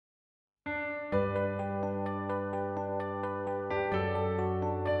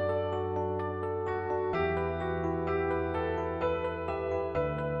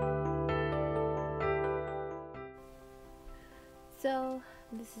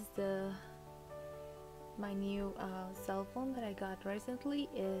This is my new cell phone that I got recently.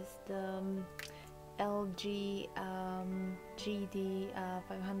 Is the LG GD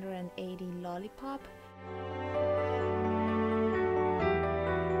 580 Lollipop.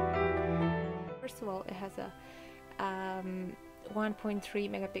 First of all, it has a 1.3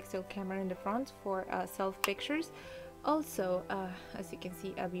 megapixel camera in the front for self pictures. Also, as you can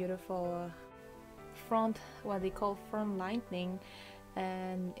see, a beautiful front, what they call front lighting,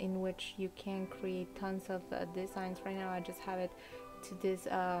 and in which you can create tons of designs. Right now I just have it to this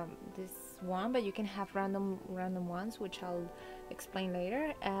one, but you can have random ones, which I'll explain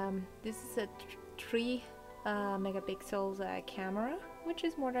later. This is a 3 megapixels camera, which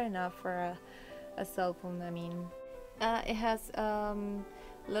is more than enough for a cell phone. I mean, it has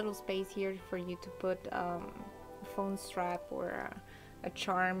little space here for you to put a phone strap or a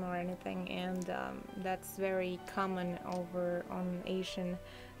charm or anything, and that's very common over on Asian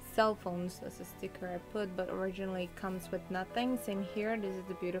cell phones. That's a sticker I put, but originally it comes with nothing. Same here. This is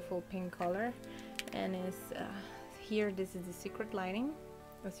the beautiful pink color, and is here this is the secret lighting.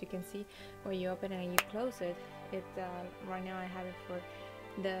 As you can see, when you open it and you close it, right now I have it for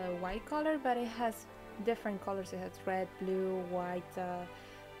the white color, but it has different colors. It has red, blue, white,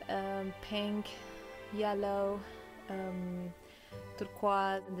 pink, yellow,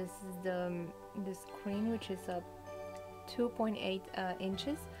 turquoise. This is the screen, which is 2.8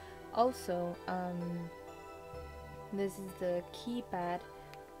 inches. Also, this is the keypad,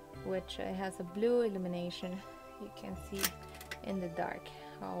 which has a blue illumination. You can see in the dark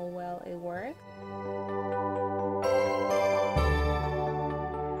how well it works.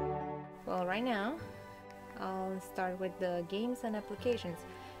 Well, right now I'll start with the games and applications,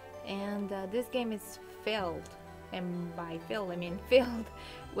 and this game is filled, and by filled I mean filled,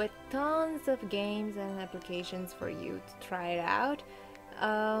 with tons of games and applications for you to try it out.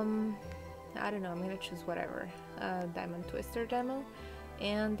 I don't know, I'm gonna choose whatever. Diamond Twister demo,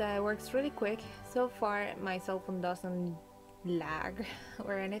 and it works really quick. So far my cell phone doesn't lag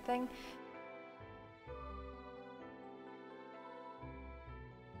or anything.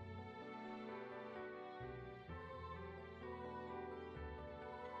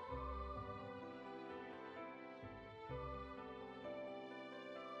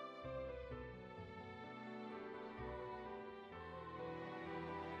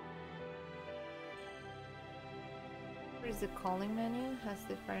 Here's the calling menu, has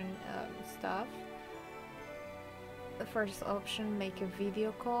different stuff. The first option, make a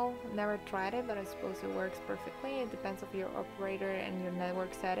video call. Never tried it, but I suppose it works perfectly. It depends on your operator and your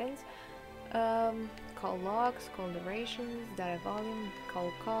network settings. Call logs, call durations, data volume,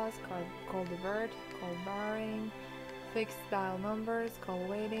 call cost, call divert, call barring, fixed dial numbers, call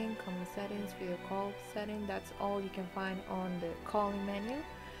waiting, common settings, video call setting. That's all you can find on the calling menu.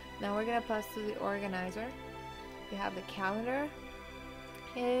 Now we're gonna pass to the organizer. You have the calendar.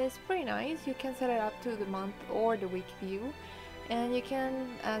 It's pretty nice. You can set it up to the month or the week view, and you can,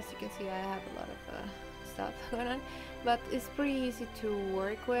 as you can see, I have a lot of stuff going on, but it's pretty easy to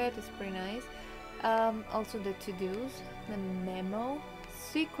work with. It's pretty nice. Also the to-dos, the memo,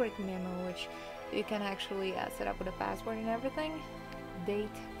 secret memo, which you can actually set up with a password and everything, date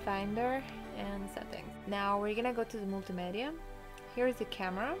finder, and settings. Now we're gonna go to the multimedia. Here's the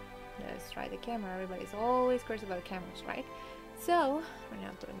camera. Let's try the camera. Everybody's always curious about cameras, right? So right now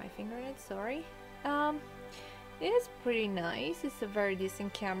I'm putting my finger in it, sorry. It is pretty nice. It's a very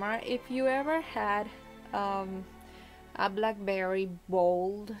decent camera. If you ever had a BlackBerry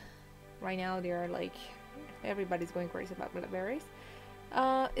Bold, right now they're like, everybody's going crazy about BlackBerries.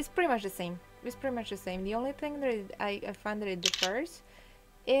 It's pretty much the same. It's pretty much the same. The only thing that I find that it differs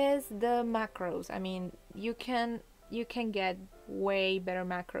is the macros. I mean, you can get way better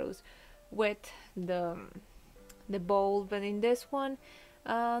macros with the Bold, but in this one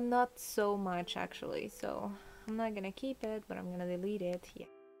not so much actually, so I'm not gonna keep it, but I'm gonna delete it. Yeah,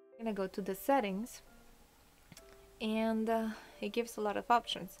 I'm gonna go to the settings, and it gives a lot of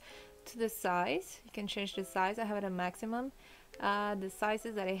options. To the size, you can change the size. I have it at maximum. The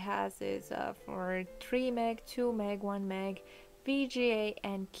sizes that it has is for 3 meg, 2 meg, 1 meg, VGA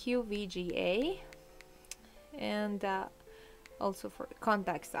and QVGA, and also for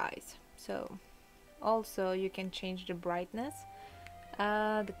contact size. So also you can change the brightness,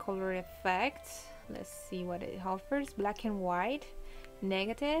 the color effect. Let's see what it offers. Black and white,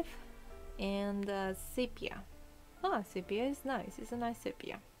 negative, and sepia. Sepia is nice. It's a nice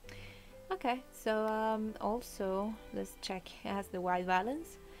sepia. Okay, so also let's check. It has the white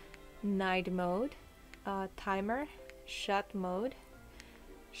balance, night mode, timer, shut mode,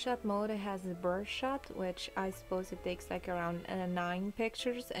 Shot mode, it has the burst shot, which I suppose it takes like around 9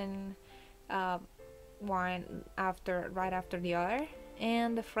 pictures and one after right after the other,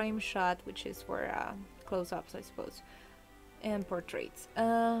 and the frame shot, which is for close-ups, I suppose, and portraits.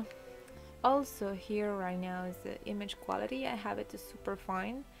 Also here right now is the image quality. I have it to super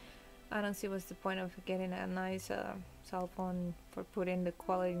fine. I don't see what's the point of getting a nice cell phone for putting the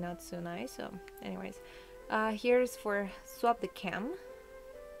quality not so nice. So anyways, here's for swap the cam.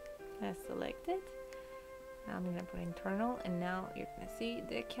 I select it. I'm gonna put internal, and now you're gonna see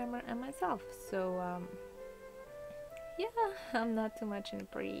the camera and myself. So yeah, I'm not too much in a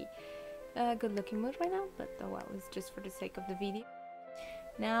pretty good looking mood right now, but oh well, it's just for the sake of the video.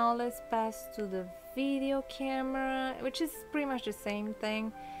 Now let's pass to the video camera, which is pretty much the same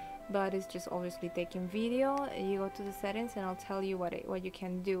thing, but it's just obviously taking video. You go to the settings and I'll tell you what you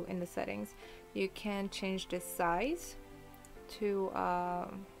can do in the settings. You can change the size to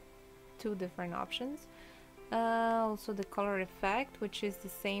 2 different options. Also the color effect, which is the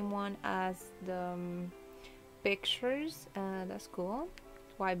same one as the pictures. That's cool.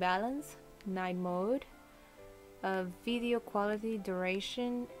 White balance, night mode, video quality,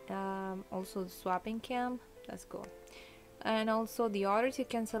 duration, also the swapping cam. That's cool. And also the others, you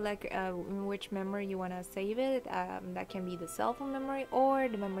can select in which memory you want to save it. That can be the cell phone memory or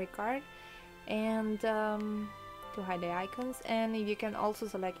the memory card, and to hide the icons. And you can also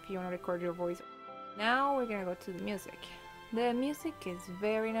select if you want to record your voice. Now we're gonna go to the music. The music is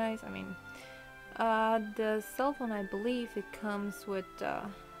very nice. I mean, the cell phone, I believe it comes with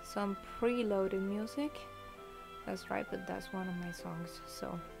some preloaded music. That's right, but that's one of my songs.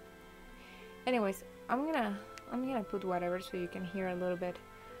 So anyways, I'm gonna put whatever so you can hear a little bit.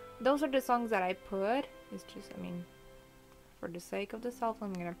 Those are the songs that I put. It's just, I mean, for the sake of the cell phone,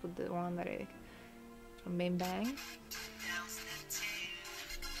 I'm gonna put the one that I from Bing Bang.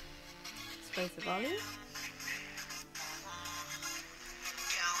 Let's raise the volume.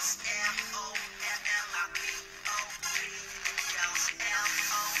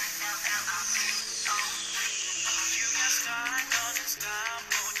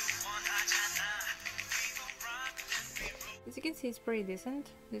 As you can see, it's pretty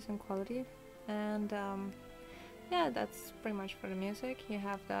decent quality, and yeah, that's pretty much for the music. You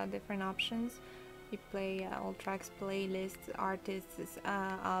have the different options. You play all tracks, playlists, artists,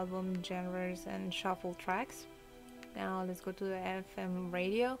 album genres, and shuffle tracks. Now let's go to the FM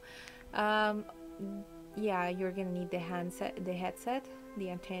radio. Yeah, you're gonna need the headset, the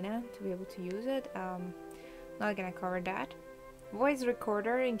antenna to be able to use it. Not gonna cover that. Voice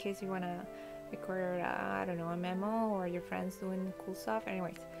recorder, in case you wanna record, I don't know, a memo or your friends doing cool stuff.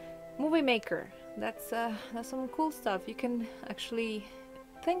 Anyways, movie maker. That's some cool stuff. You can actually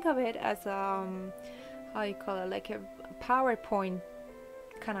think of it as how you call it, like a PowerPoint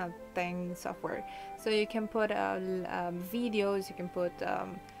kind of thing, software. So you can put videos, you can put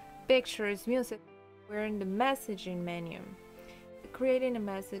pictures, music. We're in the messaging menu. Creating a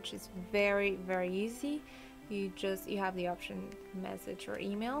message is very easy. You have the option message or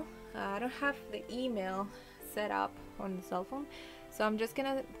email. I don't have the email set up on the cell phone, so I'm just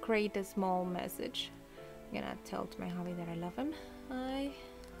gonna create a small message. I'm gonna tell to my hubby that I love him. I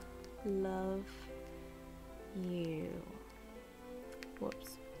love you.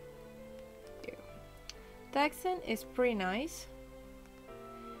 Whoops. You. Texting is pretty nice.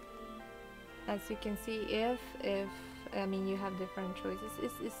 As you can see, if I mean, you have different choices.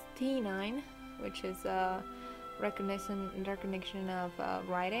 It's T9, which is recognition of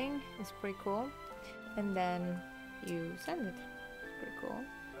writing. It's pretty cool. And then you send it. It's pretty cool.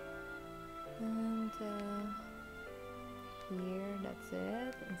 And here, that's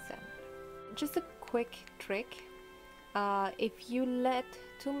it, and send. Just a quick trick. If you let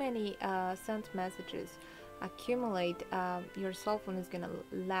too many sent messages accumulate, your cell phone is gonna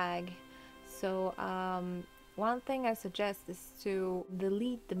lag. So one thing I suggest is to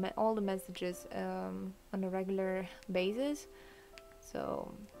delete all the messages on a regular basis.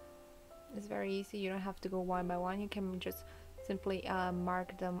 So it's very easy. You don't have to go one by one. You can just simply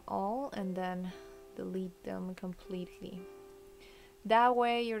mark them all and then delete them completely. That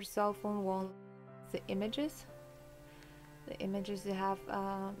way your cell phone won't the images. The images you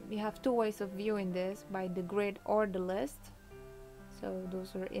have 2 ways of viewing this, by the grid or the list. So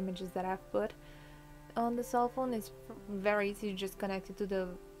those are images that I've put on the cell phone. It's very easy. You just connect it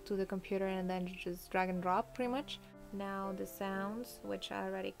to the computer and then you just drag and drop pretty much. Now the sounds, which I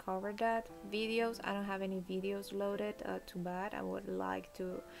already covered that. Videos, I don't have any videos loaded, too bad. I would like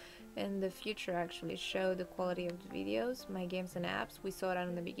to in the future actually show the quality of the videos. My games and apps, we saw that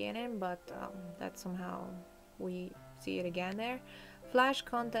in the beginning, but that somehow we see it again there. Flash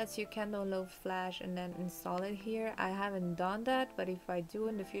contacts, you can download Flash and then install it here. I haven't done that, but if I do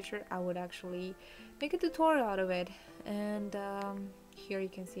in the future, I would actually make a tutorial out of it. And here you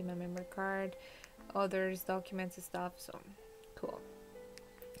can see my memory card, others, documents and stuff, so cool.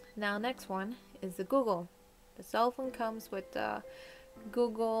 Now next one is the Google. The cell phone comes with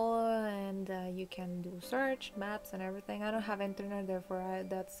Google, and you can do search, maps and everything. I don't have internet, therefore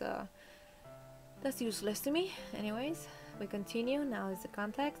that's useless to me. Anyways, we continue. Now is the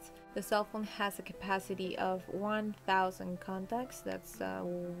contacts. The cell phone has a capacity of 1000 contacts. That's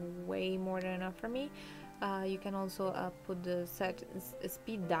way more than enough for me. You can also put the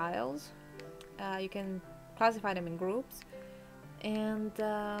speed dials. You can classify them in groups, and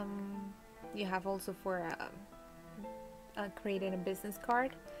you have also for creating a business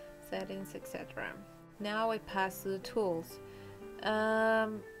card, settings, etc. Now I pass to the tools.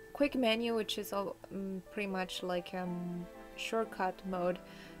 Quick menu, which is all, pretty much like shortcut mode,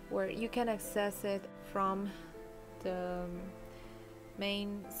 where you can access it from the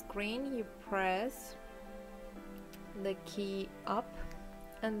main screen. You press the key up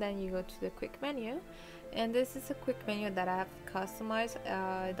and then you go to the quick menu, and this is a quick menu that I have customized.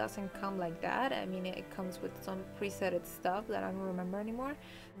 It doesn't come like that. I mean, it comes with some presetted stuff that I don't remember anymore.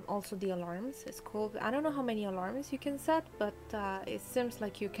 Also the alarms is cool. I don't know how many alarms you can set, but it seems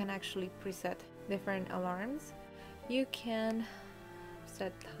like you can actually preset different alarms. You can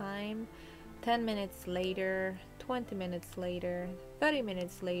set time, 10 minutes later, 20 minutes later, 30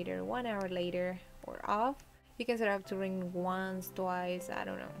 minutes later, 1 hour later, or off. You can set it up to ring once, twice, I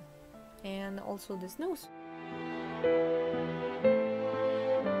don't know. And also the snooze.